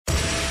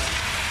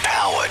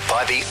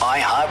by the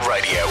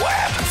iHeartRadio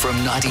app. From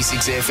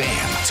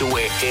 96FM to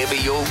wherever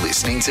you're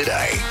listening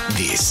today.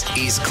 This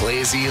is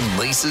Clarsey and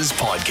Lisa's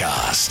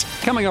podcast.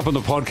 Coming up on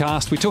the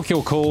podcast, we took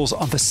your calls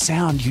on the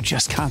sound you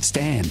just can't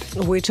stand.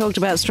 We talked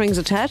about Strings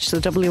Attached,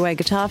 the WA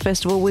Guitar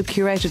Festival with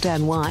curator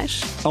Dan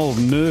White. Old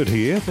nerd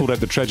here pulled out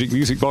the tragic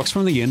music box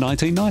from the year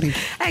 1990.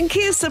 And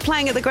Kiss are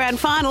playing at the grand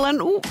final and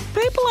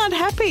people aren't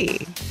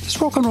happy.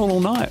 Just rock and roll all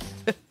night.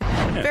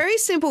 Very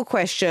simple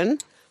question.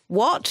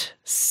 What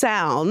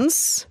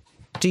sounds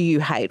do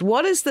you hate?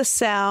 What is the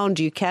sound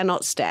you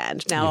cannot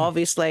stand? Now,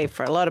 obviously,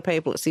 for a lot of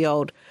people, it's the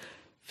old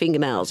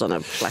fingernails on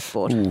a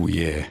blackboard. Oh,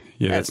 yeah.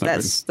 Yeah,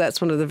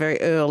 that's one of the very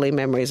early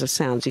memories of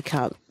sounds you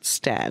can't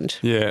stand.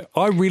 Yeah,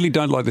 I really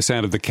don't like the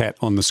sound of the cat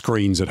on the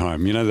screens at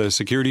home. You know, the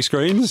security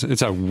screens?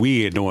 It's a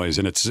weird noise,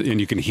 and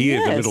you can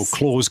hear the little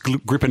claws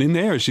gripping in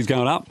there as she's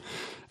going up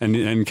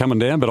and coming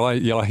down. But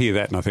I hear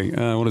that and I think,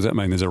 what does that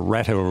mean? There's a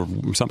rat or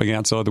something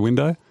outside the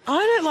window? I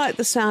don't like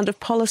the sound of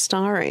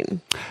polystyrene.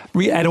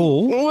 At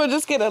all? We're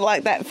just getting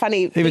like that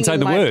funny thing. Even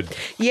saying the word?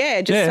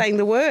 Yeah, saying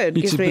the word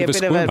gives me a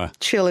bit of a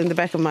chill in the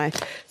back of my...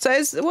 So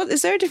is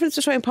there a difference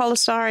between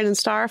polystyrene and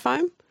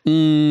styrofoam?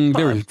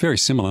 Very, very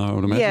similar, I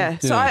would imagine. Yeah,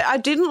 so I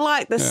didn't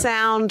like the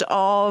sound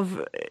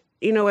of,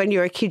 when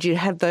you're a kid, you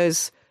have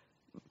those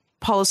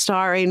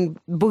polystyrene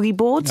boogie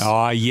boards.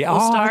 Oh,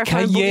 yeah.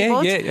 Okay,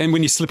 yeah. And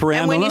when you slip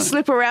around on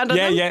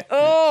it.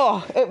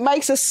 It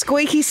makes a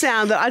squeaky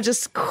sound that I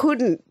just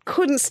couldn't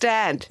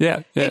stand.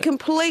 Yeah. It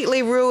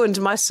completely ruined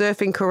my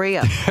surfing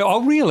career.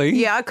 Oh, really?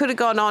 Yeah, I could have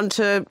gone on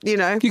to, You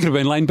could have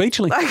been Lane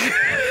Beachley.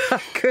 I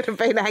could have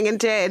been hanging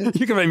 10. You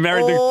could have been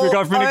married to the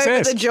guy from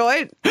NXS. The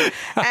joint.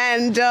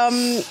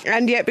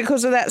 and yet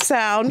because of that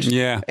sound,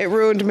 it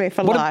ruined me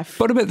for life.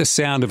 What about the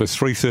sound of a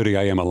 3:30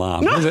 a.m.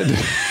 alarm? How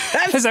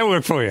does that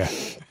work for you?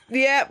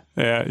 Yep.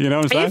 Yeah, you know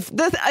what I'm saying?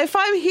 If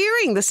I'm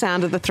hearing the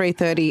sound of the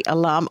 3:30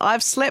 alarm,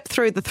 I've slept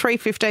through the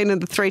 3:15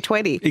 and the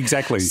 3:20.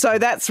 Exactly. So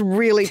that's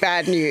really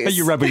bad news. Are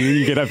you rubbing in?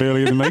 You get up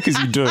earlier than me? Because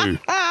you do.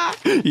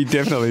 You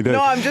definitely do.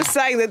 No, I'm just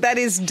saying that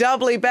is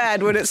doubly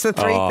bad when it's the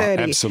 3:30.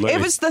 Oh, absolutely.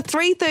 If it's the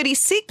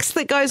 3:36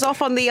 that goes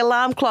off on the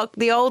alarm clock,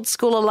 the old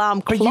school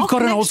alarm clock you've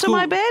got an next old school, to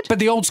my bed. But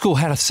the old school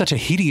had such a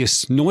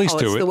hideous noise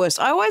to it. It's the worst.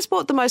 I always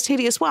bought the most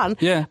hideous one.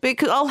 Yeah.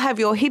 Because I'll have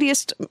your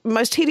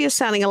most hideous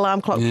sounding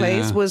alarm clock,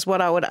 please, was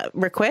what I would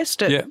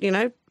request at,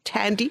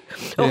 Tandy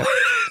or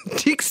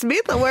Dick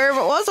Smith or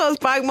wherever it was. I was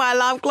buying my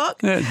alarm clock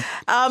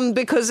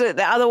because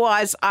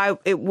otherwise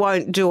it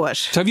won't do it.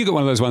 So have you got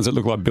one of those ones that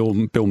look like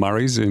Bill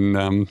Murray's in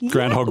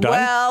Groundhog Day?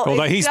 Well,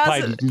 although he's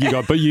paid, you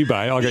got Ubay,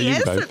 I got Ubay.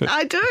 Yes,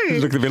 I do.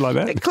 It looked a bit like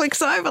that. It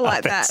clicks over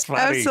like that.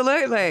 Funny.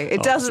 Absolutely.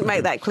 It doesn't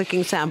make that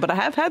clicking sound, but I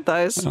have had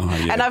those. Oh,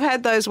 yeah. And I've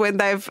had those when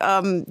they've,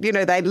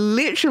 they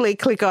literally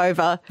click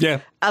over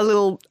a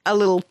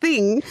little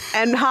thing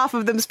and half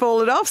of them's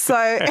fallen off.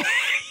 So...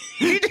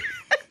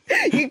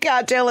 You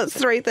can't tell it's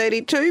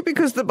 3:32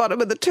 because the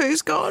bottom of the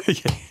two's gone.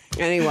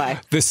 Anyway,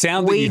 the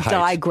sound that we you hate.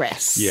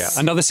 digress. Yeah,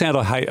 another sound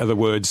I hate are the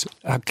words,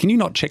 can you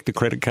not check the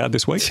credit card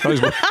this week?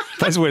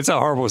 Those words are a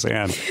horrible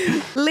sound.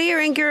 Leah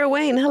in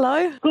Girraween,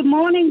 hello. Good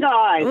morning,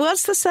 guys.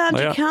 What's the sound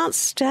you can't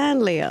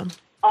stand, Leah?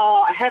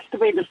 Oh, it has to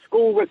be the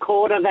school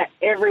recorder that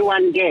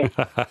everyone gets.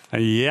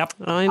 Yep.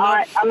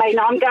 I mean,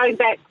 I'm going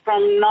back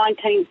from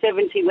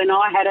 1970 when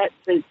I had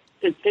it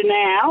to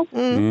now,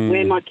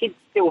 where my kids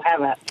still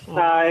have it.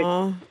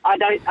 So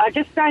I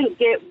just don't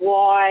get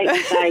why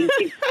they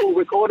give school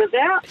recorders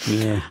out.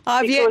 Yeah.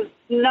 Because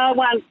no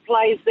one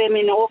plays them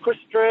in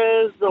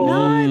orchestras.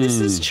 No, this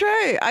is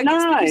true. I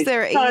guess because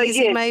they're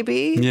easy,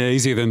 maybe. Yeah,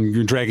 easier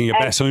than dragging a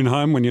bassoon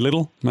home when you're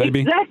little,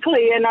 maybe.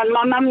 Exactly, and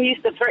my mum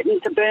used to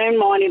threaten to burn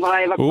mine if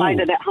I ever played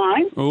it at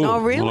home. Oh,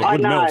 really? Well, it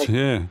would I know. melt,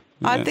 yeah.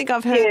 I think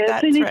I've heard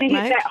that as soon as threat, you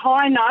hit that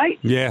high note,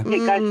 it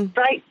goes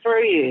straight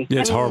through you. Yeah,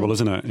 it's horrible,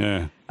 isn't it?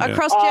 Yeah.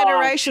 Across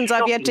generations,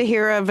 I've yet to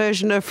hear a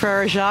version of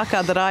Frere Jacques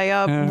that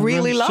I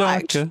really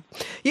liked.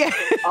 Yeah.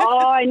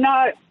 I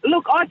know.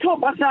 Look, I taught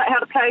myself how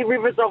to play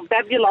Rivers of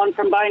Babylon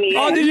from Boney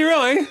M. Oh, did you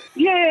really?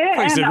 Yeah.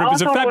 Thanks to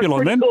Rivers of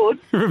Babylon, then. Good.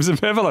 Rivers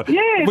of Babylon.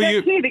 Yeah,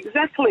 that's it,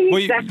 exactly.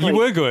 You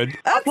were good.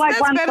 That's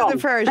better than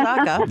Frere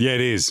Jacques. Yeah,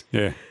 it is.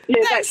 Yeah. Yeah,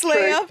 thanks,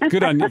 Leah.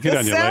 Good on you,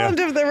 The sound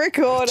Leah. of the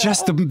recorder.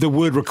 Just the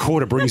word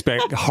recorder brings back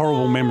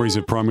horrible memories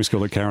of primary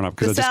school at Karrinyup.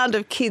 The sound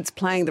of kids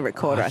playing the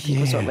recorder, I think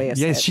was what Leah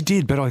said. Yes, she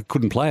did, but I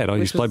couldn't play it. I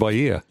used to play by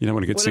ear. You don't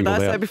want to get singled out.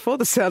 What did I say before?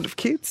 The sound of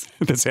kids?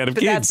 The sound of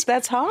kids.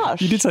 That's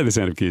harsh. You did say the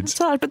sound of kids. It's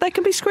hard, but they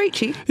can be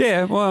screechy.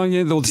 Yeah, well,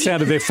 the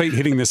sound of their feet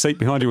hitting the seat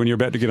behind you when you're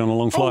about to get on a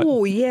long flight.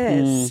 Oh,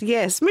 yes,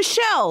 yes.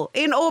 Michelle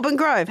in Auburn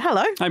Grove.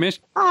 Hello. Hey, Mish.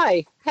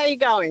 Hi, how you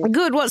going?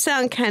 Good. What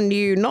sound can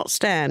you not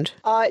stand?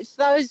 It's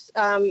those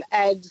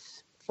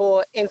ads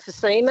for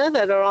emphysema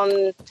that are on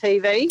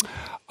TV.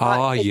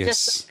 Oh,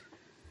 yes.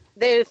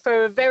 They're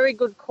for a very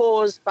good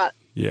cause, but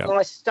Yeah.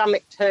 My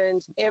stomach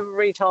turns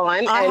every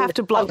time. I have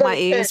to block my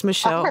ears,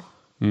 Michelle.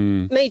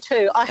 Me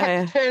too. I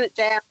have to turn it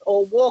down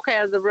or walk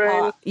out of the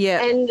room.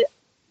 Yeah. And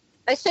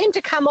they seem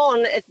to come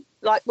on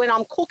like when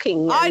I'm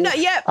cooking. I know,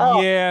 yep.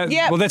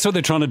 Yeah, well, that's what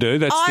they're trying to do.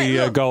 That's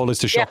the goal is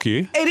to shock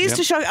you. It is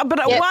to shock, but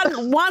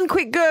one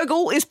quick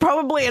gurgle is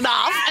probably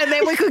enough, and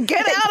then we could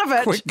get out of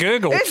it. Quick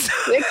gurgle.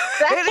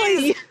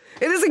 Exactly.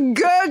 It is a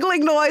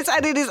gurgling noise,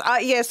 and it is,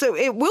 so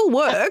it will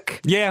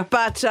work. Yeah.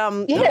 But,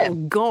 oh,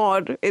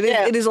 God,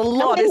 it is a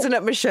lot, isn't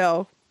it,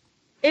 Michelle?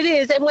 It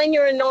is. And when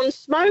you're a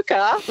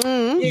non-smoker,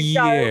 you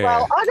go,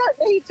 well, I don't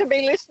need to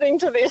be listening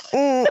to this.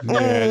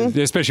 Yeah,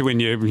 especially when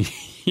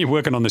you're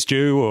working on the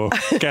stew or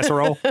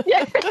casserole.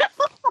 Yeah.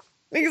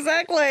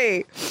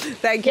 Exactly.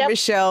 Thank you,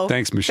 Michelle.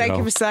 Thanks, Michelle. Thank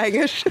you for saying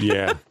it.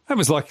 Yeah. That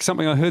was like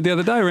something I heard the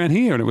other day around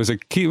here, and it was a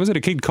kid. Was it a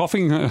kid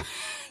coughing?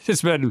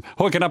 Just been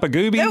hooking up a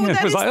goobie. No,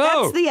 it was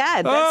that's the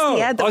ad. That's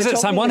the ad that is we're it the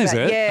same one, about. is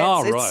it? Yes,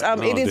 oh, right.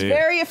 It is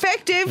very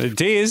effective. It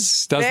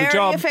is. Does very the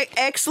job.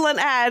 Excellent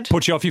ad.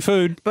 Puts you off your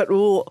food. But,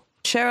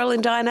 Cheryl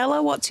and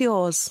Dianella, what's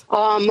yours?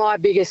 Oh, my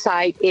biggest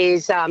ache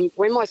is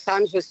when my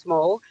sons were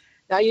small,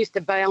 they used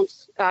to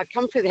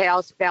come to the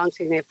house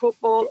bouncing their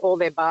football or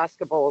their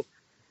basketball.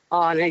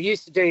 Oh, and it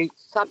used to do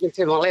something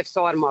to my left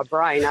side of my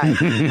brain.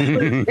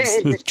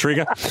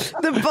 Trigger.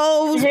 The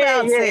balls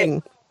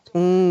bouncing.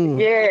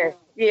 Yeah.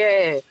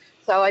 Yeah.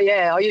 So,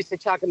 I used to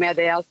chuck them out of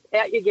the house.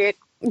 Out you get.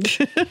 And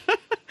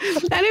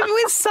even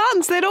with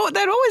sons, they'd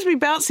always be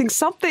bouncing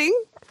something.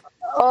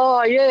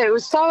 Oh, yeah. It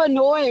was so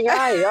annoying,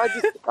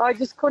 I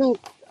just couldn't.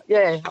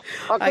 Yeah,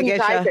 I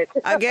couldn't take it.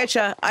 I get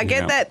you. I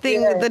get that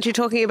thing that you're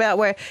talking about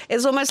where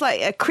it's almost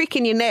like a crick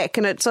in your neck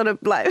and it sort of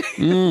like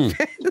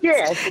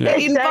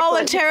exactly.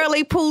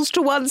 involuntarily pulls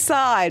to one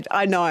side.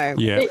 I know.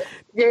 Yeah.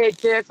 Yeah,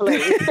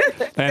 definitely.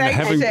 And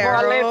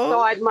my left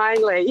side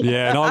mainly.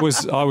 Yeah, and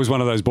I was one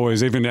of those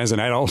boys, even as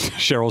an adult,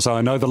 Cheryl, so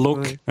I know the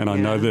look and I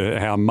know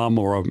how mum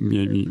or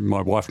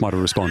my wife might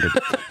have responded.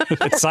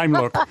 Same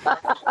look.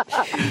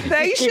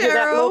 Thanks,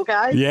 Cheryl. Look,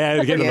 eh?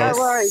 Yeah, give it a look. No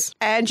worries.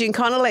 Ange in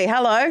Connolly,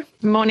 hello.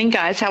 Morning,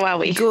 guys. How are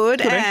we? Good.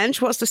 Ange,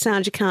 what's the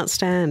sound you can't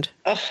stand?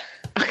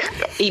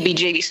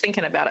 EBG's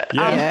thinking about it.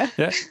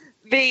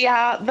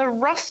 Yeah. The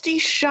rusty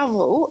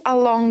shovel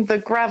along the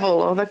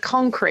gravel or the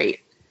concrete.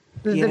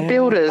 The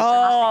builders.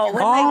 Oh,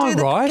 when they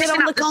do right. Get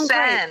on the concrete.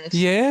 Sand.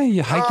 Yeah,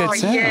 you hate that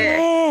sound.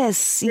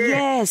 Yes.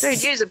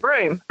 Dude, use a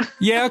broom.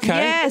 Yeah, okay.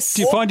 Yes.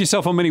 Do you find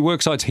yourself on many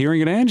work sites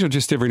hearing it, Ange, or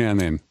just every now and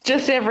then?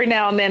 Just every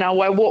now and then I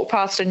walk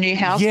past a new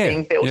house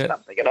being built and I'm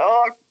thinking,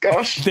 oh,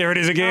 gosh. There it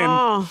is again.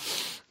 Oh,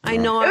 I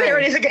know. There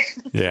it is again.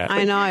 Yeah.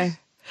 I know.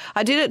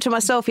 I did it to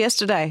myself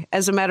yesterday,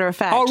 as a matter of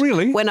fact. Oh,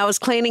 really? When I was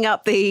cleaning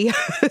up the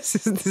this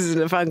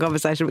isn't a fun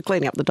conversation, but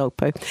cleaning up the dog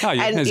poo. Oh,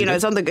 yeah. And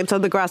it's on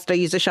the grass. I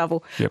used a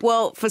shovel. Yep.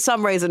 Well, for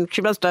some reason,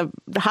 she must have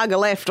hung a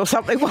left or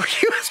something while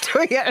she was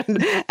doing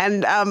it,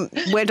 and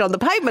went on the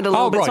pavement a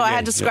little bit. Right, so I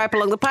had to scrape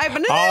along the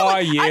pavement. And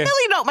I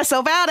nearly knocked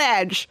myself out,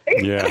 Ange.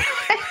 Yeah.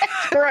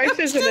 Gross,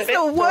 isn't it? It's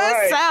the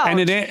worst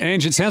sound. And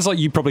Ange, it sounds like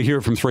you probably hear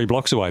it from 3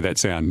 blocks away. That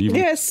sound. You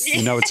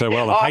know it so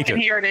well. I hate can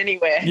hear it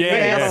anywhere.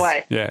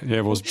 Yeah.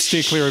 Yeah. Well,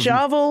 steer clear of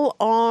shovel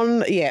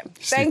on. Yeah.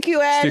 Thank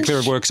you, Ange. Steer clear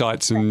of work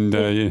sites and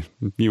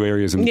new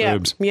areas and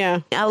verbs.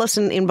 Yeah.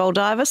 Alison in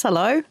Baldivis,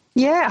 hello.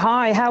 Yeah,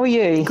 hi, how are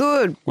you?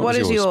 Good. What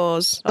is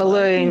yours?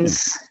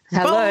 Balloons.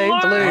 Hello,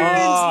 balloons.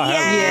 Oh,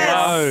 yes.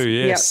 hello,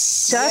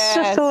 yes. Just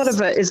the thought of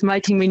it is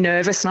making me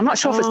nervous, and I'm not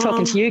sure if it's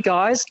talking to you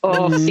guys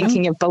or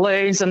thinking of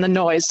balloons and the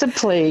noise, so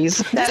please.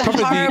 That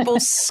horrible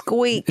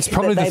squeak. It's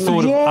probably the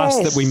thought of us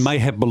that we may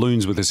have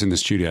balloons with us in the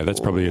studio. That's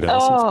probably it,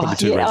 Alison. It's probably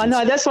two reasons. I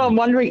know, that's what I'm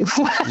wondering.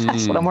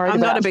 That's what I'm worried about. I'm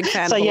not a big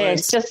fan of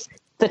balloons. So, it's just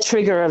the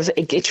trigger of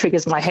it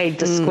triggers my head,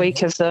 the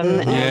squeak of them.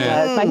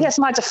 And maybe that's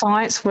my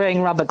defiance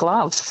wearing rubber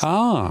gloves.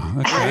 Ah,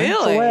 okay.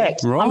 Really?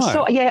 Right. I'm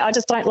sure, I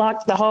just don't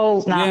like the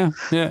whole, Yeah.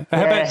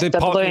 How about the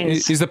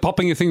balloons? Is the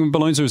popping a thing with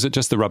balloons, or is it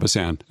just the rubber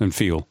sound and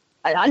feel?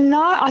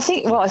 No, I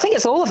think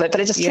it's all of it,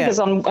 but it just triggers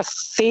on a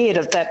fear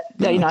of that.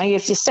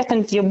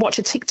 If you watch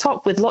a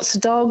TikTok with lots of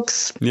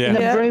dogs in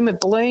a room with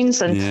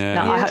balloons, and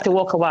I have to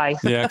walk away.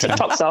 Yeah, okay.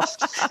 TikTok's off.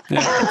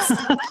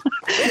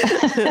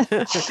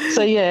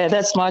 So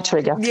that's my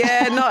trigger.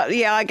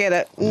 I get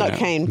it. Not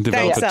keen.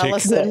 Thanks,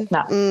 Alison.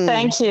 No,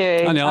 thank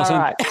you. Hi, Alison.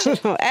 All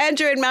right.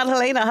 Andrew in Mount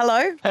Helena,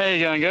 hello. How you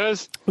going,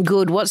 guys?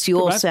 Good. What's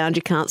your sound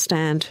you can't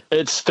stand?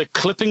 It's the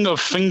clipping of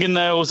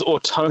fingernails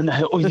or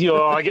toenails.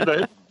 I get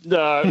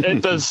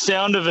the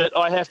sound of it.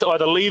 I have to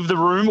either leave the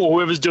room or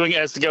whoever's doing it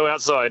has to go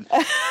outside.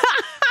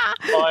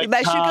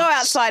 They should go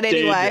outside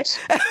anyway.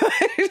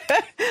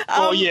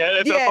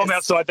 If I'm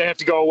outside, they have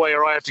to go away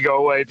or I have to go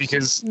away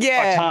because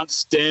I can't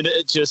stand it.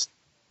 It just...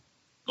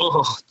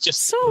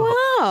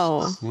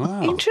 Wow.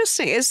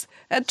 Interesting. Is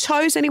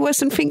toes any worse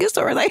than fingers,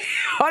 or are they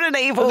on an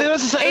equal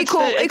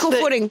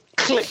footing?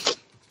 Click.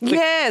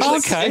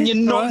 Yes. Okay. And you're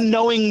not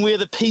knowing where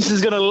the piece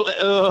is going to...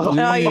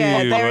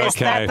 there is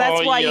okay. that.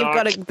 That's why you've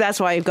got to. That's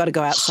why you've got to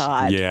go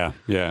outside. Yeah.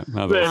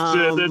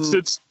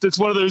 That's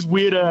one of those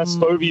weird ass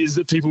phobias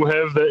that people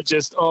have that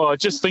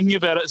just thinking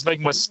about it is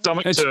making my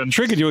stomach turn. It's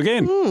triggered you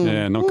again.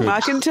 Yeah, not good.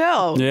 I can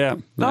tell. Yeah.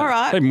 All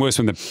right. Even worse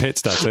when the pet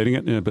starts eating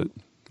it. Yeah, but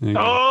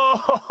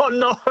Oh,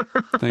 no.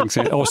 Thanks,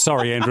 Andrew. Oh,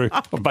 sorry, Andrew.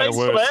 I've made it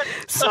worse.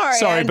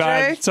 Sorry, Andrew.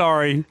 Bud.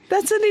 Sorry.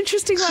 That's an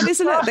interesting one,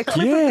 isn't it?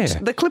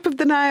 The clip of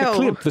the nail. The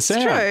clip, the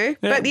sound. It's true.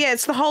 Yeah. But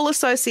it's the whole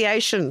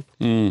association,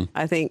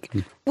 I think.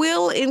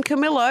 Will in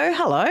Camillo,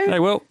 hello. Hey,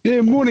 Will.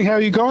 Yeah, morning. How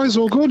are you guys?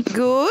 All good?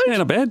 Good. Yeah,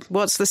 not bad.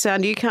 What's the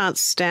sound you can't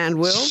stand,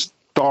 Will?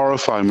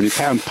 Styrofoam. When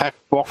you pack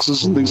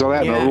boxes and things like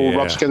that, and they're all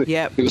rubbed together.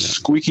 Yep. There's a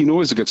squeaky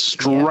noise that gets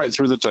straight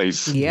through the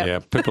teeth. Yep. Yeah,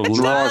 people It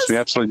drives me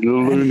absolutely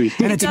loony.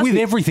 And it's with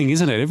everything,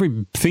 isn't it?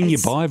 Everything you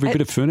buy, every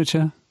bit of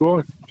furniture.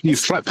 Well, you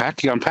flat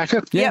pack, you unpack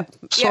it. Yep.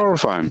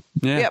 Styrofoam.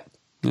 Yeah. Yep.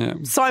 Yeah.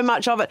 So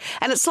much of it.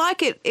 And it's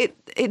like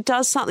it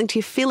does something to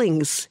your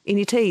fillings in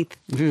your teeth.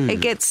 It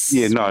gets...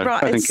 Yeah, no,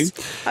 thank you.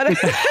 I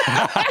don't,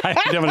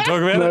 You don't want to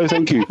talk about No, it?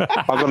 thank you.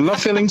 I've got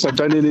enough fillings, I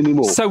don't need any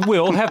more. So,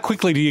 Will, how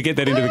quickly do you get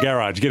that into the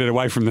garage? Get it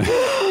away from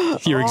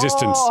your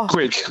existence?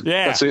 Quick.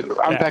 Yeah. That's it.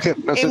 Unpack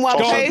it. That's in it. one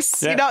Toss it.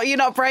 piece. Yeah. You're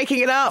not breaking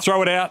it up.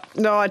 Throw it out.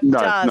 No, it No,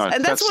 does. no.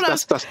 And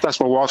That's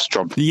my wife's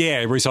job.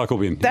 Yeah, recycle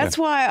bin. That's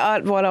why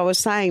what I was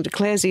saying to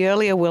Clairsy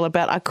earlier, Will,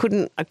 about I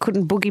couldn't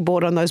boogie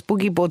board on those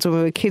boogie boards when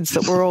we were kids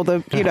that were all the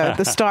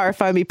the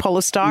styrofoamy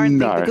polystyrene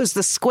No. thing, because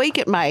the squeak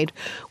it made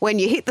when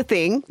you hit the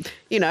thing,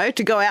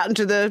 to go out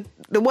into the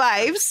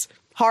waves,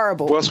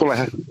 horrible. Well, that's what I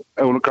had.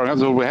 Growing up,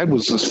 all we had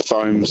was this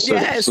foam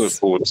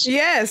surfboards.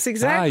 Yes,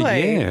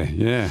 exactly.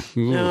 Yeah.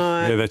 Ooh.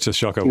 Yeah, that's a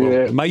shocker.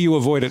 Well, may you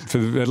avoid it for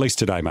at least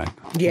today, mate.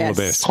 Yes. All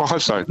the best. I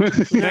hope so.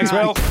 Thanks,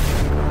 Will.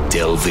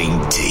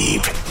 Delving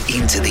deep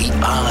into the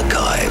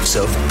archives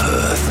of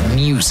Perth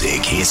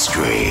music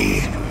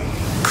history.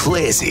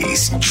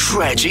 Clairsy's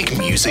Tragic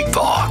Music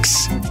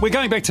Box. We're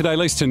going back today, at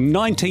least to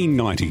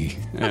 1990.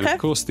 And, of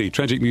course, the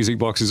Tragic Music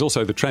Box is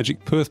also the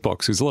Tragic Perth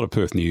Box. There's a lot of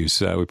Perth news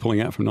we're pulling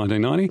out from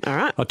 1990. All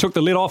right. I took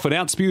the lid off and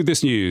outspewed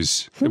this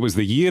news. It was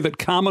the year that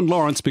Carmen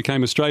Lawrence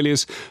became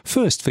Australia's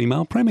first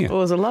female premier. There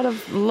was a lot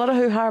of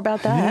hoo-ha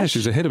about that. Yeah,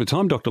 she's ahead of her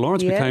time. Dr.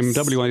 Lawrence became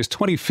WA's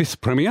 25th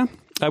premier.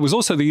 It was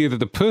also the year that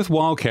the Perth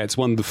Wildcats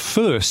won the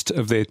first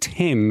of their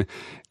 10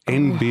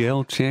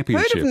 NBL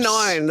championships. Who'd have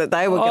known that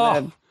they were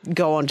going to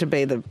go on to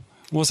be the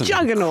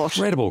juggernaut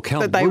incredible.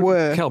 that they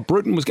were. Cal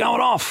Bruton was going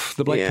off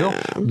the Blake Pearl.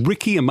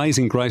 Ricky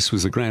Amazing Grace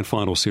was the Grand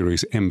Final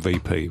Series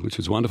MVP, which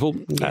was wonderful.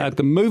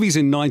 The movies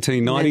in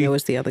 1990. And there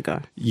was the other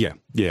guy. Yeah,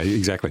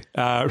 exactly.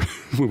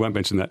 We won't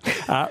mention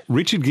that.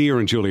 Richard Gere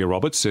and Julia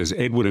Roberts as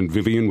Edward and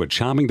Vivian were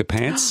charming the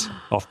pants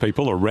off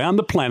people around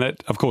the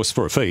planet, of course,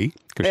 for a fee,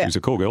 because she was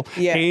a call girl.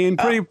 Yeah. And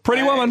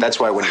pretty woman. That's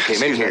why when you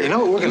came in here, you know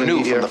what we're going to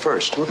need from the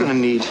first. We're going to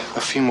need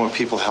a few more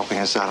people helping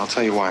us out. I'll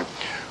tell you why.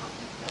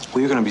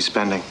 We're going to be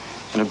spending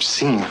an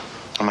obscene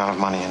amount of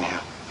money in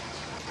here.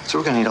 So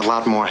we're going to need a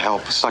lot more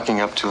help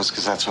sucking up to us,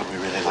 because that's what we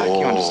really like.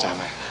 You understand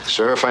that?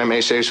 Sir, if I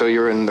may say so,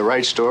 you're in the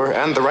right store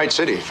and the right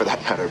city, for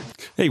that matter.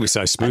 He was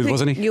so smooth,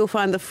 wasn't he? You'll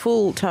find the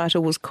full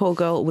title was Call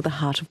Girl with a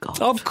Heart of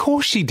Gold. Of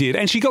course she did.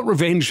 And she got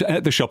revenge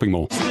at the shopping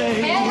mall.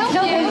 May I help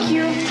you? No, thank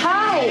you.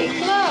 Hi.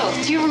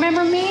 Hello. Do you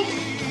remember me?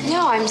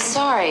 No, I'm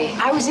sorry.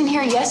 I was in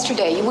here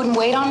yesterday. You wouldn't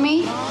wait on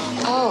me?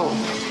 Oh.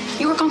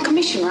 You work on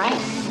commission, right?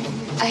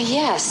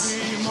 Yes.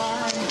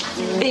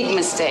 Big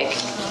mistake.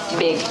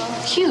 Big.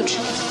 Huge.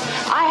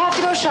 I have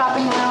to go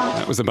shopping now.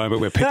 That was the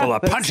moment where people are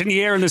punching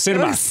the air in the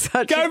cinema.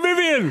 Go,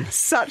 Vivian!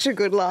 Such a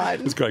good line.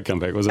 It was a great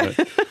comeback, wasn't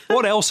it?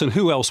 What else and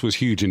who else was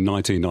huge in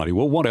 1990?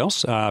 Well, what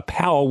else?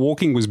 Power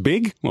walking was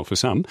big, well, for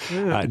some.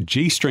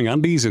 G-string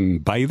undies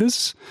and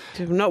bathers.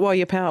 Not while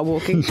you're power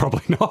walking.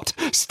 Probably not.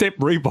 Step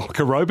Reebok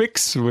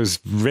aerobics was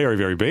very,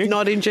 very big.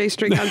 Not in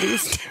G-string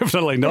undies.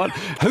 Definitely not.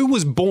 Who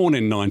was born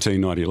in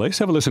 1990, Let's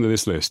have a listen to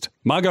this list.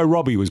 Margot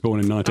Robbie was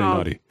born in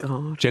 1990.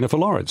 Oh, God. Jennifer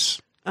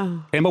Lawrence.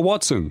 Oh. Emma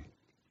Watson.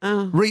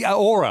 Rita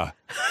Ora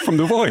from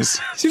The Voice.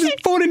 She was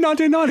born in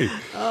 1990.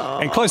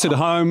 And closer to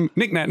home,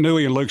 Nick Nat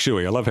Nui and Luke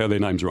Shuey. I love how their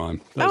names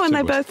rhyme. And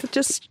they both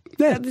just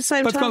at the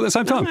same time? Both got at the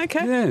same time. Oh, okay.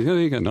 Yeah, there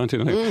you go,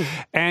 1990.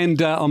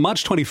 And on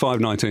March 25,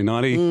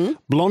 1990,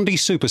 Blondie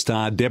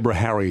superstar Deborah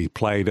Harry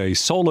played a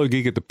solo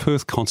gig at the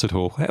Perth Concert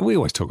Hall. We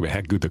always talk about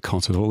how good the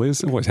Concert Hall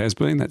is. It always has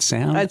been, that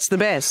sound. It's the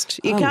best.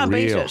 You can't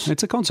beat it.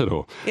 It's a concert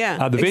hall.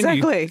 Yeah,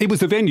 exactly. Venue, it was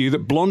the venue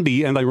that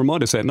Blondie, and they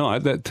remind us that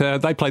night, that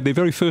they played their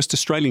very first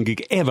Australian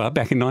gig ever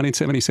back in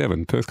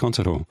 1977, Perth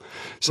Concert Hall.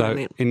 So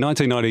in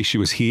 1990, she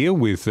was here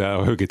with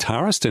her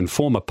guitarist and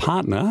former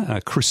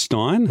partner, Chris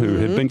Stein, who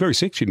had been very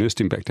sick. She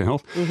nursed him back to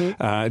health.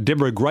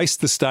 Deborah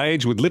graced the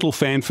stage with little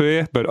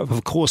fanfare, but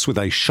of course with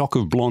a shock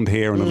of blonde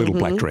hair and a little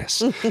black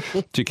dress.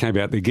 She came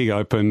out, the gig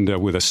opened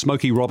with a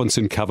Smokey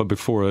Robinson cover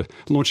before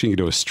launching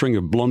into a string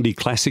of Blondie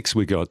classics.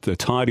 We got The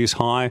Tide Is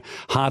High,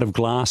 Heart of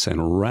Glass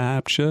and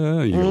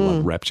Rapture. You're going to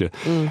love Rapture.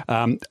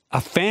 A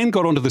fan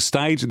got onto the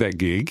stage at that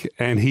gig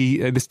and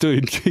this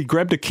dude, he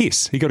grabbed a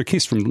kiss. He got a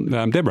kiss from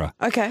Deborah.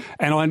 Okay.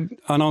 And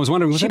I was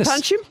wondering, was she that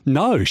punch him?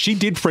 No, she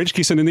did French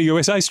kissing in the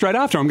USA straight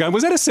after. I'm going,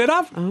 was that a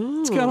setup?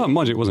 What's going on?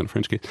 Mind you, it wasn't a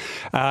French kiss.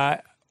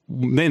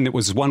 Then it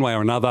was one way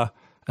or another.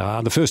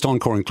 The first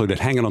encore included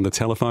Hanging on the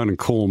Telephone and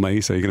Call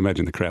Me, so you can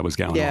imagine the crowd was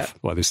going off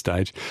by this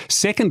stage.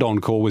 Second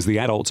encore was the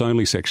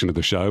adults-only section of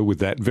the show with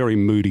that very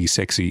moody,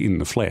 sexy In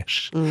the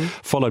Flesh,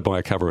 followed by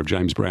a cover of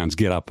James Brown's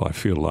Get Up, I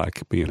Feel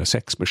Like Being a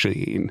Sex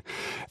Machine.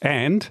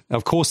 And,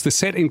 of course, the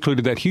set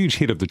included that huge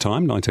hit of the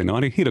time,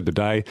 1990, hit of the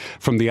day,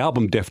 from the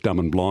album Deaf, Dumb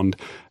and Blonde,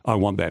 I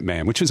Want That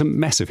Man, which was a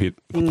massive hit,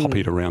 pop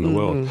hit around the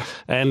world.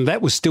 And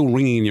that was still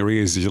ringing in your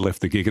ears as you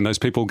left the gig, and those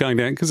people going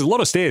down, because there's a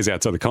lot of stairs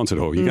outside the concert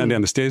hall. You're going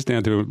down the stairs,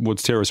 down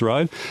towards Terrace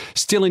Road,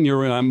 still in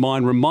your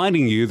mind,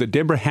 reminding you that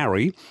Deborah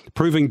Harry,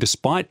 proving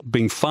despite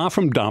being far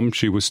from dumb,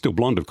 she was still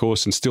blonde, of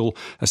course, and still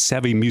a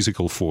savvy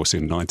musical force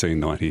in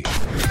 1990.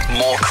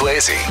 More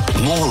Clarsy,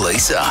 more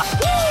Lisa,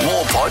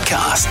 more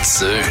podcasts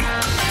soon.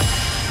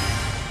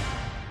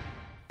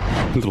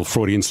 A little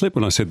Freudian slip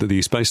when I said that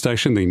the space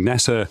station, the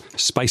NASA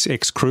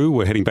SpaceX crew,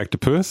 were heading back to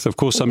Perth. Of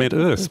course, I meant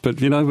Earth,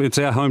 but, it's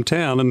our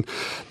hometown, and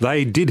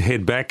they did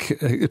head back,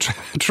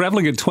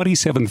 travelling at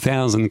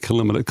 27,000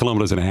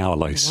 kilometres an hour,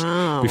 Lise,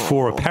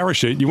 before a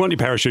parachute. You want your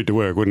parachute to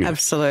work, wouldn't you?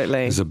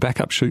 Absolutely. There's a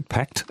backup chute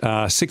packed.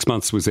 6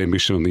 months was their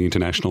mission on the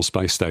International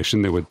Space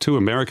Station. There were 2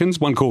 Americans,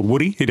 one called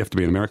Woody, he'd have to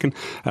be an American,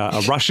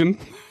 a Russian,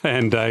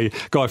 and a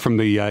guy from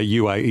the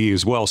UAE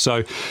as well.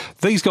 So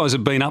these guys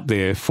have been up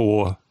there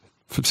for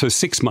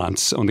 6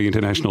 months on the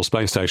International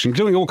Space Station,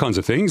 doing all kinds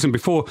of things. And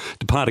before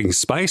departing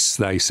space,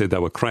 they said they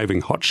were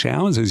craving hot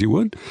showers, as you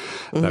would.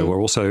 They were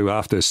also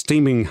after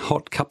steaming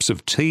hot cups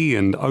of tea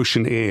and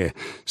ocean air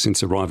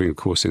since arriving, of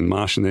course, in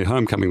March. And their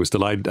homecoming was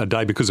delayed a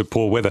day because of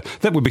poor weather.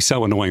 That would be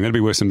so annoying. That'd be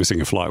worse than missing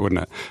a flight,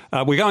 wouldn't it?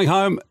 We're going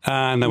home.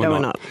 No, we're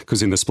not.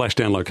 Because in the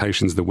splashdown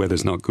locations, the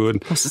weather's not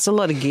good. It's a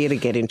lot of gear to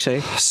get into.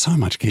 So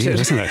much gear,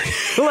 isn't it?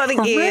 A lot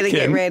of gear to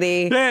get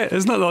ready. Yeah,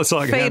 it's not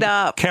like feet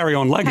up,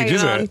 carry-on luggage,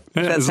 is it?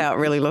 Yeah, that's how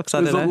it really looks.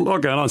 There's a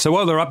lot going on. So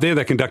while they're up there,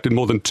 they conducted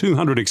more than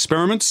 200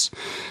 experiments,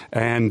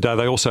 and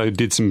they also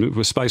did some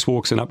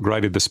spacewalks and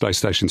upgraded the space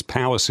station's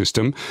power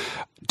system.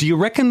 Do you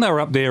reckon they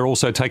were up there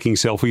also taking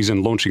selfies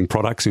and launching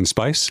products in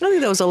space? I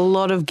think there was a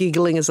lot of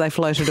giggling as they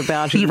floated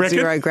about in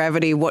zero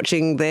gravity,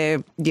 watching their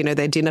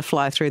dinner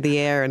fly through the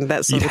air and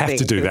that sort of thing. You'd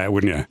have to do that,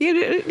 wouldn't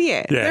you?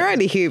 Yeah, they're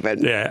only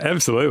human. Yeah,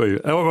 absolutely.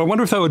 I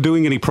wonder if they were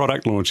doing any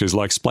product launches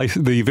like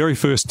the very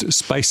first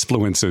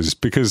Spacefluencers,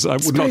 because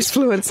that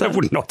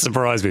would not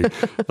surprise me.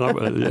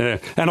 Yeah,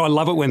 and I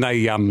love it when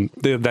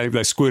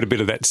they squirt a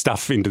bit of that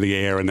stuff into the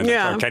air and then they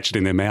try and catch it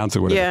in their mouths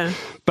or whatever. Yeah.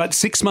 But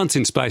 6 months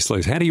in space,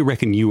 Liz, how do you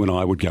reckon you and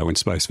I would go in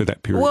space for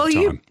that period of time?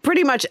 Well, you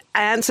pretty much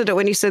answered it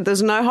when you said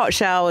there's no hot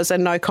showers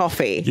and no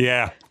coffee.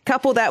 Yeah.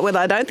 Couple that with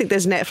I don't think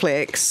there's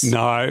Netflix.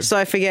 No.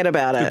 So forget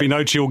about it. There'd be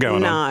no chill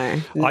going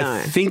on. No.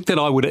 I think that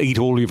I would eat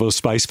all of your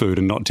space food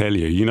and not tell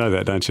you. You know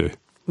that, don't you?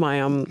 My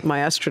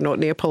astronaut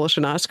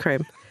Neapolitan ice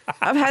cream.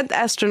 I've had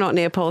astronaut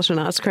Neapolitan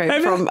ice cream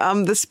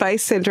from the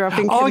Space Centre up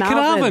in Carnarvon. Oh,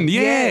 Carnarvon,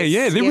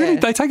 yeah.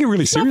 They take it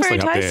really seriously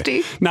up there. Not very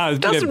tasty. No,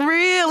 it doesn't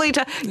really.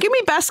 Give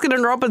me Baskin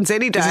and Robbins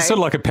any day. Is it sort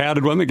of like a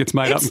powdered one that gets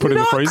made up and put in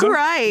the freezer? It's not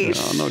great.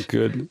 Oh, not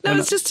good. No,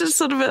 it's just a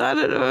sort of I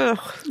don't know.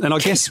 And I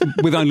guess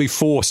with only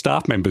 4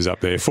 staff members up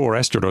there, 4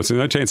 astronauts, there's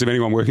no chance of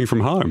anyone working from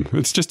home.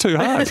 It's just too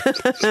hard.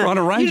 Trying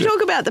to arrange You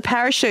talk about the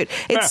parachute.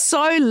 It's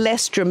so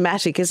less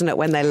dramatic, isn't it,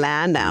 when they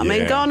land now? I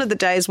mean, gone are the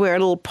days where a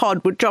little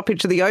pod would drop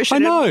into the ocean. I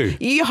know.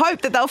 And you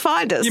hope that they'll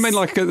find us. You mean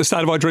like at the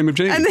start of I Dream of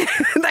Jeannie? And then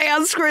they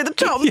unscrew the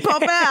top and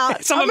pop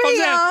out. Someone pops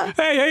out.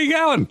 Hey, how you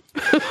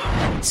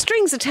going?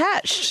 Strings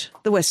Attached.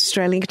 The West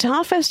Australian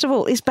Guitar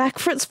Festival is back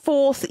for its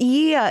 4th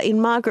year in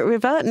Margaret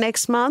River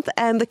next month,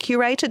 and the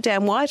curator,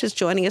 Dan White, is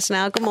joining us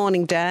now. Good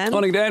morning, Dan.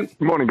 Morning, Dan.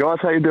 Good morning, guys.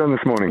 How you doing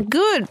this morning?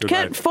 Good.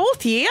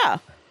 4th year.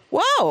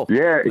 Whoa.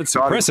 Yeah, it's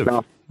impressive.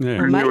 Yeah.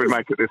 Who knew we'd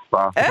make it this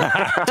far?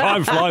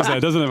 Time flies though,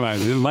 doesn't it, mate?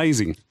 It's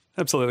amazing.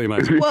 Absolutely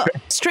amazing. Well,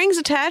 Strings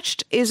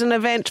Attached is an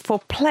event for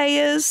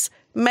players,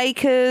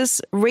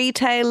 makers,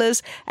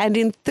 retailers and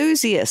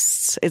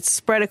enthusiasts. It's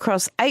spread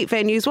across 8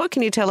 venues. What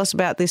can you tell us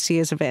about this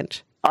year's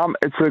event?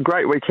 It's a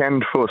great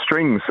weekend full of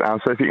strings. So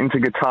if you're into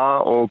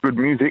guitar or good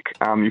music,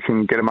 you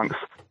can get amongst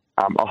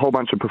a whole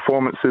bunch of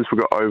performances.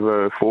 We've got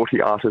over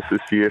 40 artists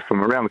this year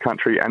from around the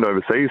country and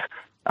overseas.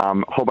 A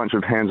whole bunch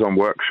of hands-on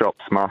workshops,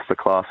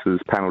 masterclasses,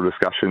 panel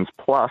discussions,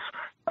 plus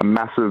a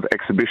massive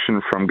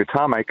exhibition from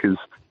guitar makers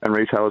and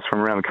retailers from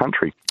around the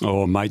country.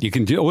 Oh, mate,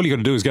 all you got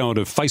to do is go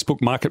onto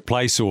Facebook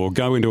Marketplace or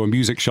go into a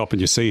music shop and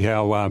you see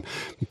how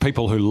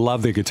people who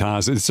love their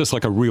guitars, it's just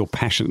like a real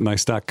passion, and they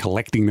start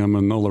collecting them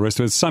and all the rest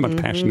of it. There's so much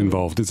passion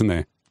involved, isn't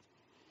there?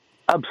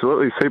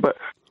 Absolutely. See, but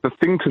the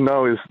thing to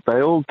know is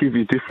they all give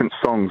you different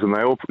songs and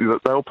they all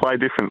play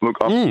different. Look,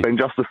 I've been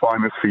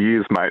justifying this for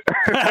years, mate.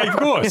 Of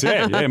course,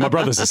 yeah. My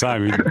brother's the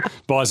same. He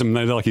buys them,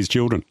 they're like his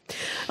children.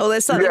 Well,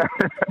 there's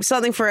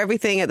something for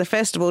everything at the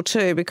festival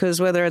too, because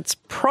whether it's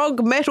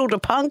prog metal to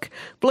punk,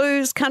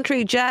 blues,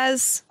 country,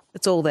 jazz,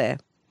 it's all there.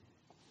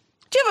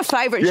 Do you have a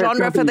favourite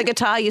genre for the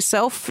guitar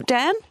yourself,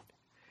 Dan?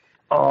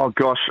 Oh,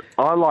 gosh,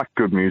 I like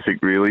good music,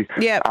 really.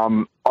 Yeah.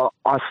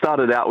 I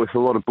started out with a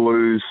lot of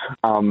blues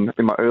in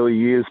my early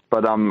years,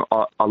 but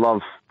I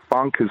love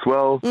funk as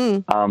well,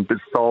 bit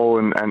soul,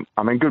 and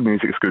I mean, good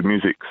music's good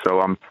music.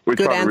 So we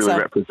try to really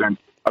represent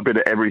a bit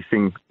of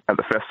everything at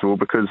the festival,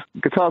 because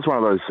guitar is one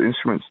of those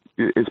instruments.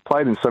 It's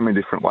played in so many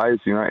different ways.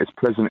 You know, it's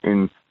present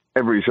in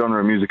every genre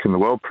of music in the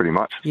world, pretty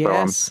much.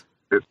 Yes.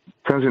 So, it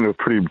turns into a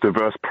pretty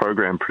diverse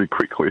program pretty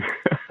quickly.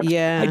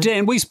 Yeah. Hey,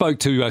 Dan, we spoke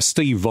to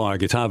Steve Vai,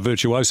 guitar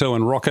virtuoso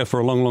and rocker, for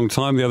a long, long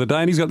time the other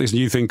day, and he's got this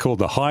new thing called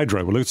the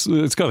Hydra. Well,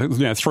 it's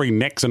got 3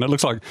 necks, and it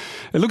looks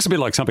a bit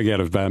like something out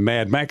of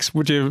Mad Max.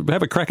 Would you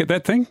have a crack at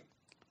that thing?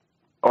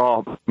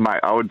 Oh, mate,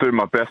 I would do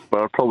my best,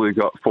 but I've probably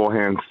got 4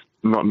 hands,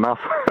 not enough.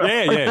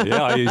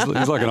 Yeah.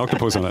 He's like an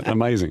octopus on it.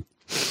 Amazing.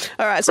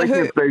 All right, so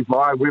Speaking of Steve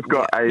Vai, we've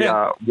got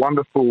a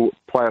wonderful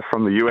player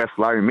from the US,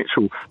 Larry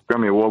Mitchell,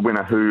 Grammy Award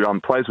winner, who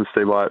plays with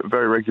Steve Vai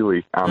very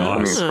regularly, coming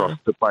across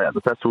to play at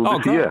the festival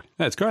this year.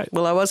 That's great.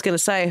 Well, I was going to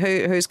say,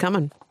 who's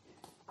coming?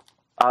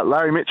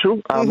 Larry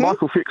Mitchell,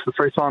 Michael Fix, the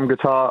 3-time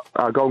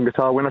Golden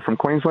Guitar winner from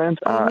Queensland,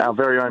 our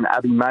very own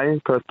Abby May,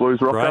 Perth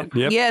Blues rocker. Right,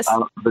 yep. Yes.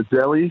 The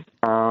Jelly,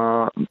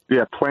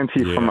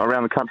 plenty from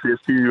around the country.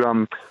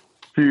 A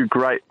few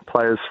great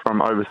players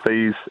from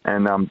overseas,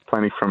 and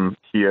plenty from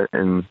here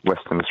in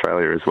Western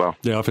Australia as well.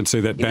 Yeah, I often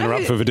see that banner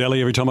up for Vidali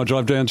every time I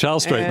drive down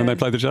Charles Street when they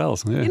play the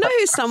Charles. Yeah. You know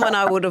who's someone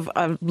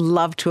I've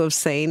loved to have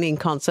seen in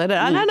concert?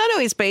 I know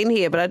he's been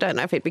here, but I don't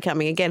know if he'd be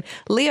coming again.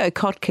 Leo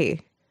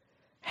Kottke.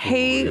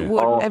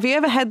 Have you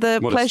ever had the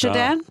pleasure,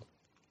 Dan?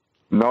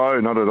 No,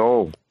 not at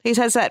all. He's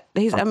got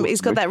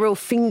that real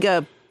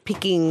finger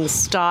picking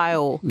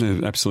style.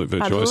 Yeah, absolute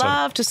virtuoso. I'd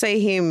love to see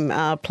him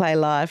play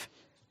live.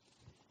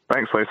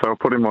 Thanks, Lisa. I'll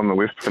put him on the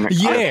list for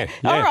next year.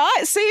 All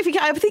right. See if you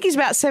can. I think he's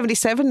about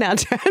 77 now,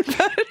 Dan.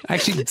 But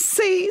actually,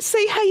 see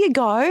how you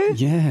go.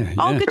 Yeah.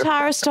 Old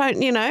guitarists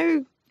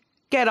don't,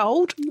 get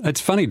old.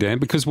 It's funny, Dan,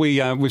 because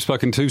we've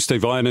spoken to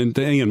Steve Vai and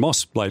Ian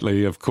Moss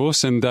lately, of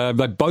course, and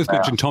they both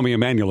mentioned Tommy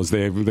Emmanuel as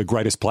the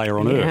greatest player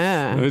on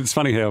earth. It's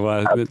funny how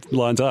it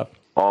lines up.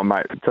 Oh,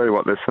 mate, I tell you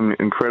what, there's some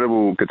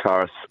incredible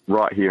guitarists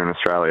right here in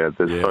Australia.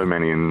 There's so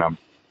many, and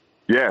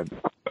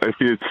if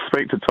you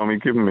speak to Tommy,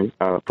 give me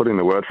put in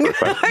the word for it.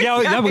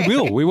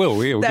 We will.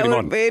 We'll get him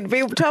on. It'd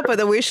be top of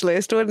the wish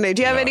list, wouldn't it?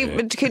 Do you have any?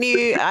 Yeah. Can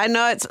you? I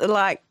know it's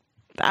like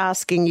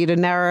asking you to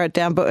narrow it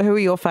down, but who are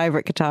your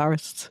favourite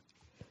guitarists?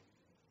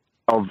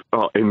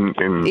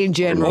 In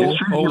general,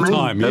 all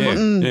time, yeah.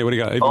 Yeah, what do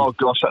you got? Oh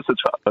gosh, that's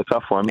a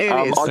tough one.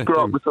 I grew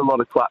up with a lot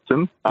of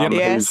Clapton.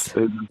 Yes,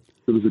 as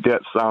good as it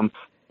gets.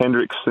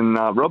 Hendrix and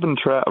Robert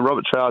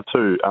Trower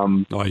too.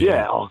 Oh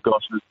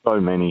gosh, there's so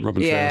many.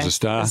 Robin Trower's a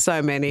star.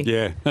 So many.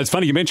 Yeah, it's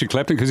funny you mentioned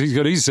Clapton because he's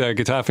got his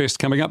Guitar Fest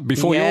coming up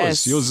before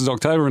yours. Yours is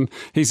October, and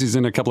his is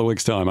in a couple of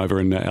weeks' time over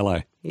in LA.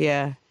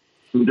 Yeah.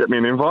 Can you get me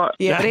an invite?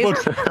 Yeah, we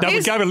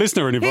gave a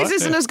listener an invite. His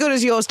isn't as good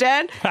as yours,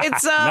 Dan.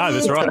 It's no,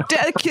 that's right.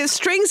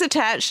 Strings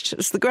Attached.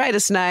 It's the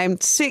greatest name.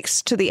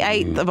 6th to the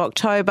 8th of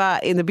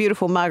October in the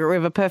beautiful Margaret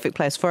River. Perfect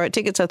place for it.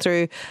 Tickets are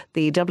through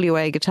the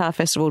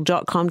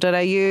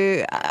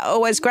waguitarfestival.com.au.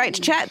 Always great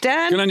to chat,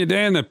 Dan. Good on you,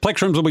 Dan. The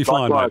Plectrums will be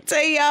fine, mate.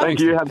 See ya. Thank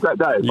you. Have a great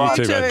day. You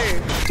too,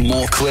 mate.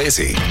 More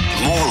Clarsy,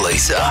 more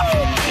Lisa,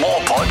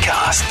 more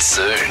podcasts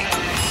soon.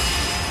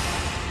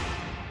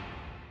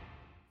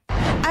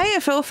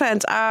 AFL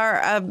fans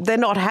they're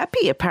not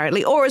happy,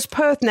 apparently. Or as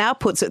Perth now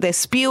puts it, they're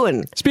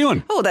spewing.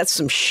 Spewing. Oh, that's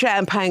some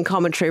champagne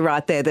commentary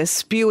right there. They're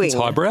spewing. It's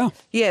highbrow.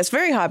 Yeah, it's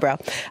very highbrow.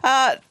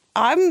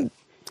 I'm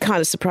kind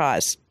of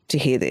surprised to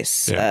hear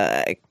this.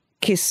 Yeah.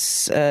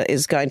 Kiss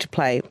is going to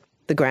play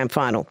the grand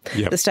final.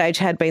 Yep. The stage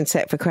had been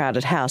set for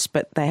Crowded House,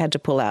 but they had to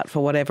pull out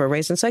for whatever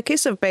reason. So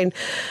Kiss have been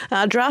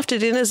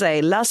drafted in as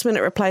a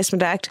last-minute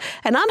replacement act,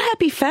 and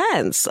unhappy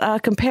fans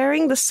are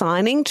comparing the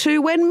signing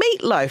to when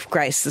Meatloaf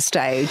graced the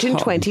stage in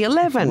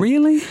 2011.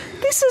 Really?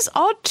 This is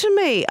odd to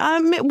me.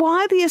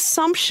 Why the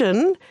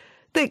assumption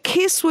that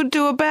Kiss would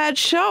do a bad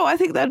show? I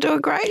think they'd do a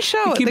great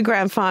show at the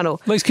grand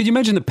final. Lise, could you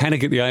imagine the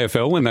panic at the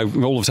AFL when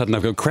all of a sudden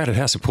they've got Crowded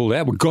House to pull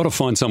out? We've got to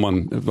find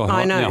someone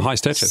high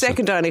stature.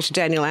 Second only to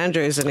Daniel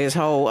Andrews and his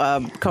whole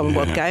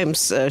Commonwealth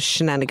Games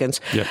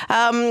shenanigans. Yep.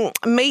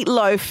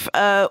 Meatloaf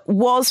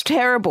was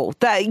terrible.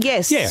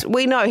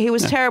 We know he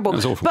was terrible. That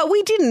was awful. But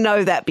we didn't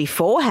know that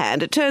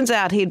beforehand. It turns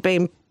out he'd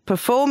been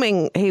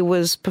he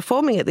was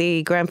performing at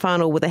the grand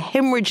final with a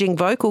hemorrhaging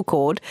vocal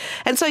cord.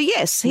 And so,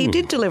 yes, he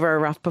did deliver a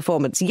rough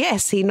performance.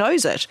 Yes, he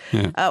knows it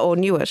or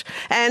knew it.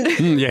 And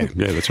yeah,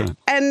 that's right.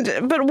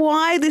 But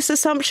why this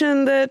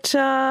assumption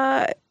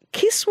that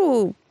Kiss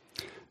will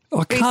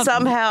be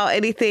somehow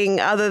anything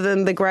other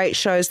than the great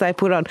shows they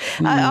put on?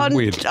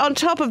 Weird. On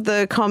top of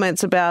the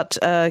comments about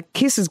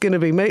Kiss is going to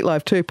be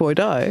Meatloaf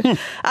 2.0,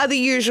 are the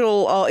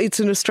usual, it's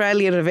an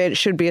Australian event,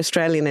 should be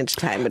Australian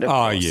entertainment, of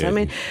course. Yeah. I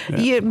mean,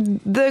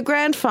 the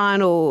grand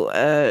final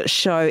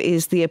show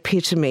is the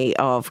epitome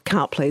of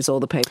can't please all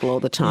the people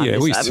all the time. Yeah,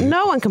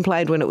 no one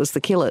complained when it was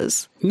the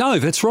Killers. No,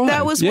 that's right.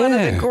 That was one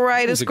of the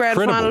greatest grand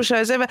final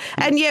shows ever.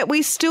 And yet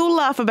we still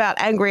laugh about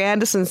Angry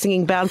Anderson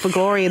singing Bound for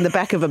Glory in the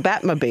back of a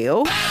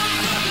Batmobile.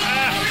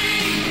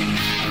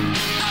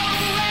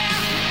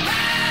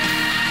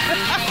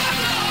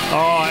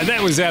 Oh, and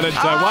that was out at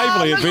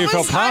Waverley at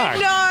VFL Park. I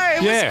know.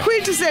 It was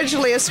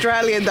quintessentially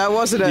Australian, though,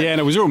 wasn't it? Yeah, and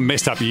it was a real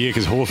messed up year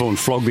because Hawthorn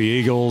flogged the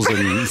Eagles and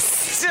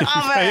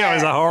Stop it. It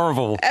was a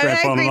horrible grand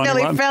final. He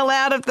nearly fell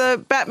out of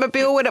the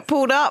Batmobile when it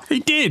pulled up. He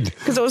did.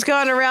 Because it was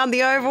going around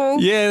the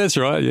oval. Yeah, that's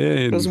right. Yeah,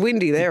 it was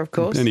windy there, of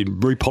course. And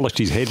he'd repolished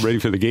his head ready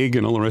for the gig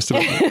and all the rest of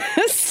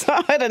it. So,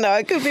 I don't know.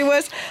 It could be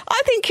worse.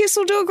 I think Kiss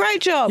will do a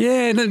great job.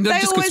 Yeah.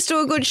 They always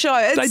do a good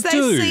show. They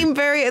do.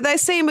 They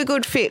seem a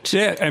good fit.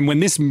 Yeah, and when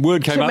this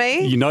word came up,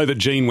 you know that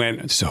Gene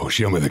went, so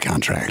show me the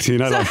contract. You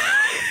know,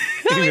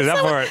 he was up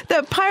for it.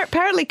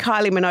 Apparently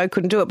Kylie Minogue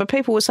couldn't do it, but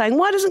people were saying,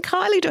 why doesn't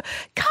Kylie do it?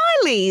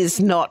 Kylie is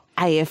not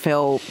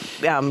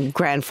AFL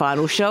grand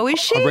final show, is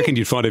she? I reckon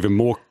you'd find even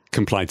more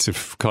complaints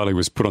if Kylie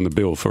was put on the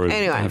bill for an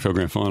AFL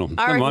grand final.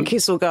 I reckon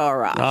Kiss will go all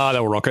right.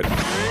 They'll rock it.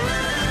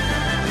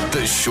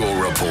 The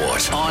Shaw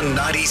Report on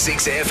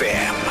 96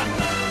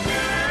 FM.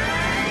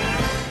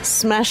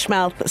 Smash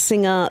Mouth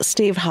singer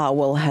Steve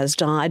Harwell has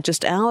died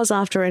just hours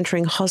after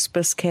entering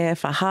hospice care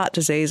for heart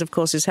disease. Of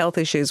course, his health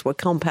issues were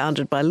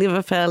compounded by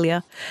liver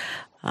failure,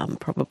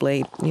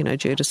 probably,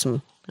 due to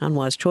some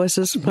unwise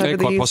choices. Yeah,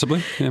 quite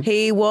possibly. Yeah.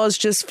 He was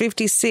just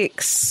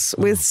 56.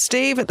 With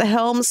Steve at the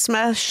helm,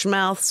 Smash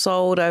Mouth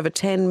sold over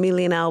 10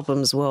 million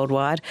albums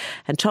worldwide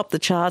and topped the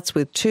charts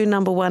with 2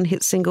 number-1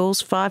 hit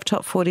singles, 5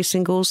 top 40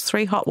 singles,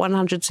 3 Hot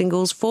 100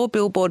 singles, 4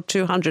 Billboard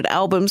 200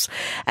 albums,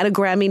 and a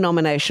Grammy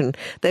nomination.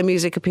 Their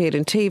music appeared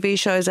in TV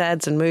shows,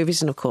 ads and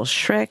movies, and of course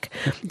Shrek.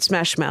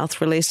 Smash Mouth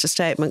released a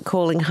statement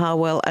calling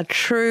Harwell a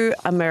true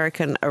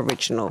American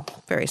original.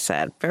 Very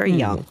sad, very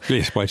young.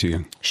 Yes, way too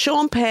young.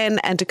 Sean Penn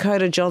and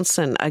Dakota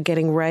Johnson are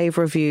getting rave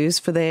reviews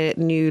for their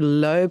new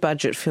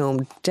low-budget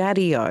film,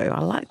 Daddy-O. I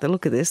like the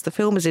look of this. The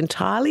film is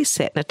entirely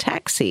set in a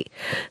taxi,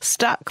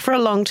 stuck for a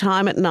long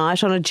time at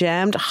night on a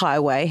jammed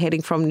highway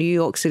heading from New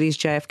York City's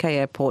JFK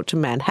Airport to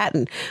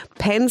Manhattan.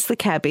 Penn's the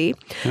cabbie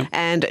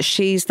and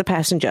she's the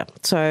passenger,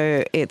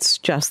 so it's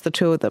just the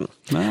two of them.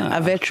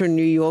 A veteran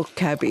New York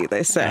cabbie,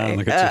 they say.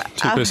 Like a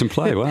two-person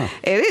play, wow.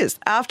 It is.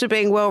 After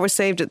being well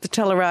received at the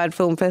Telluride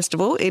Film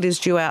Festival, it is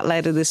due out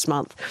later this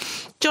month.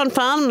 John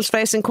Farnham's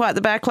facing quite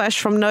the backlash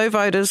from no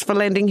voters for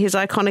lending his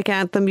iconic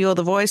anthem, You're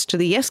the Voice, to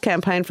the Yes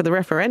campaign for the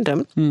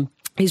referendum.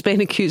 He's been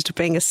accused of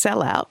being a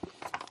sellout.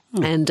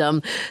 And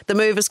the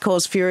move has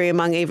caused fury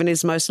among even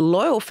his most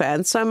loyal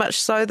fans, so much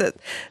so that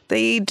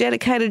the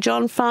dedicated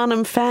John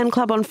Farnham fan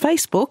club on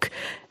Facebook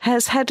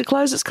has had to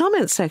close its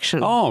comments section.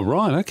 Oh,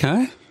 right,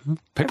 okay.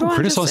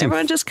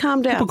 Everyone just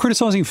calm down. People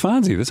criticising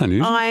Farnsey, that's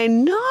unusual. I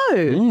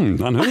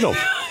know. Unheard of.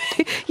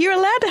 You're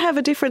allowed to have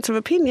a difference of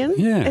opinion.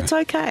 Yeah. It's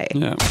okay.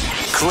 Yeah.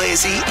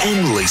 Clarsy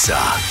and Lisa.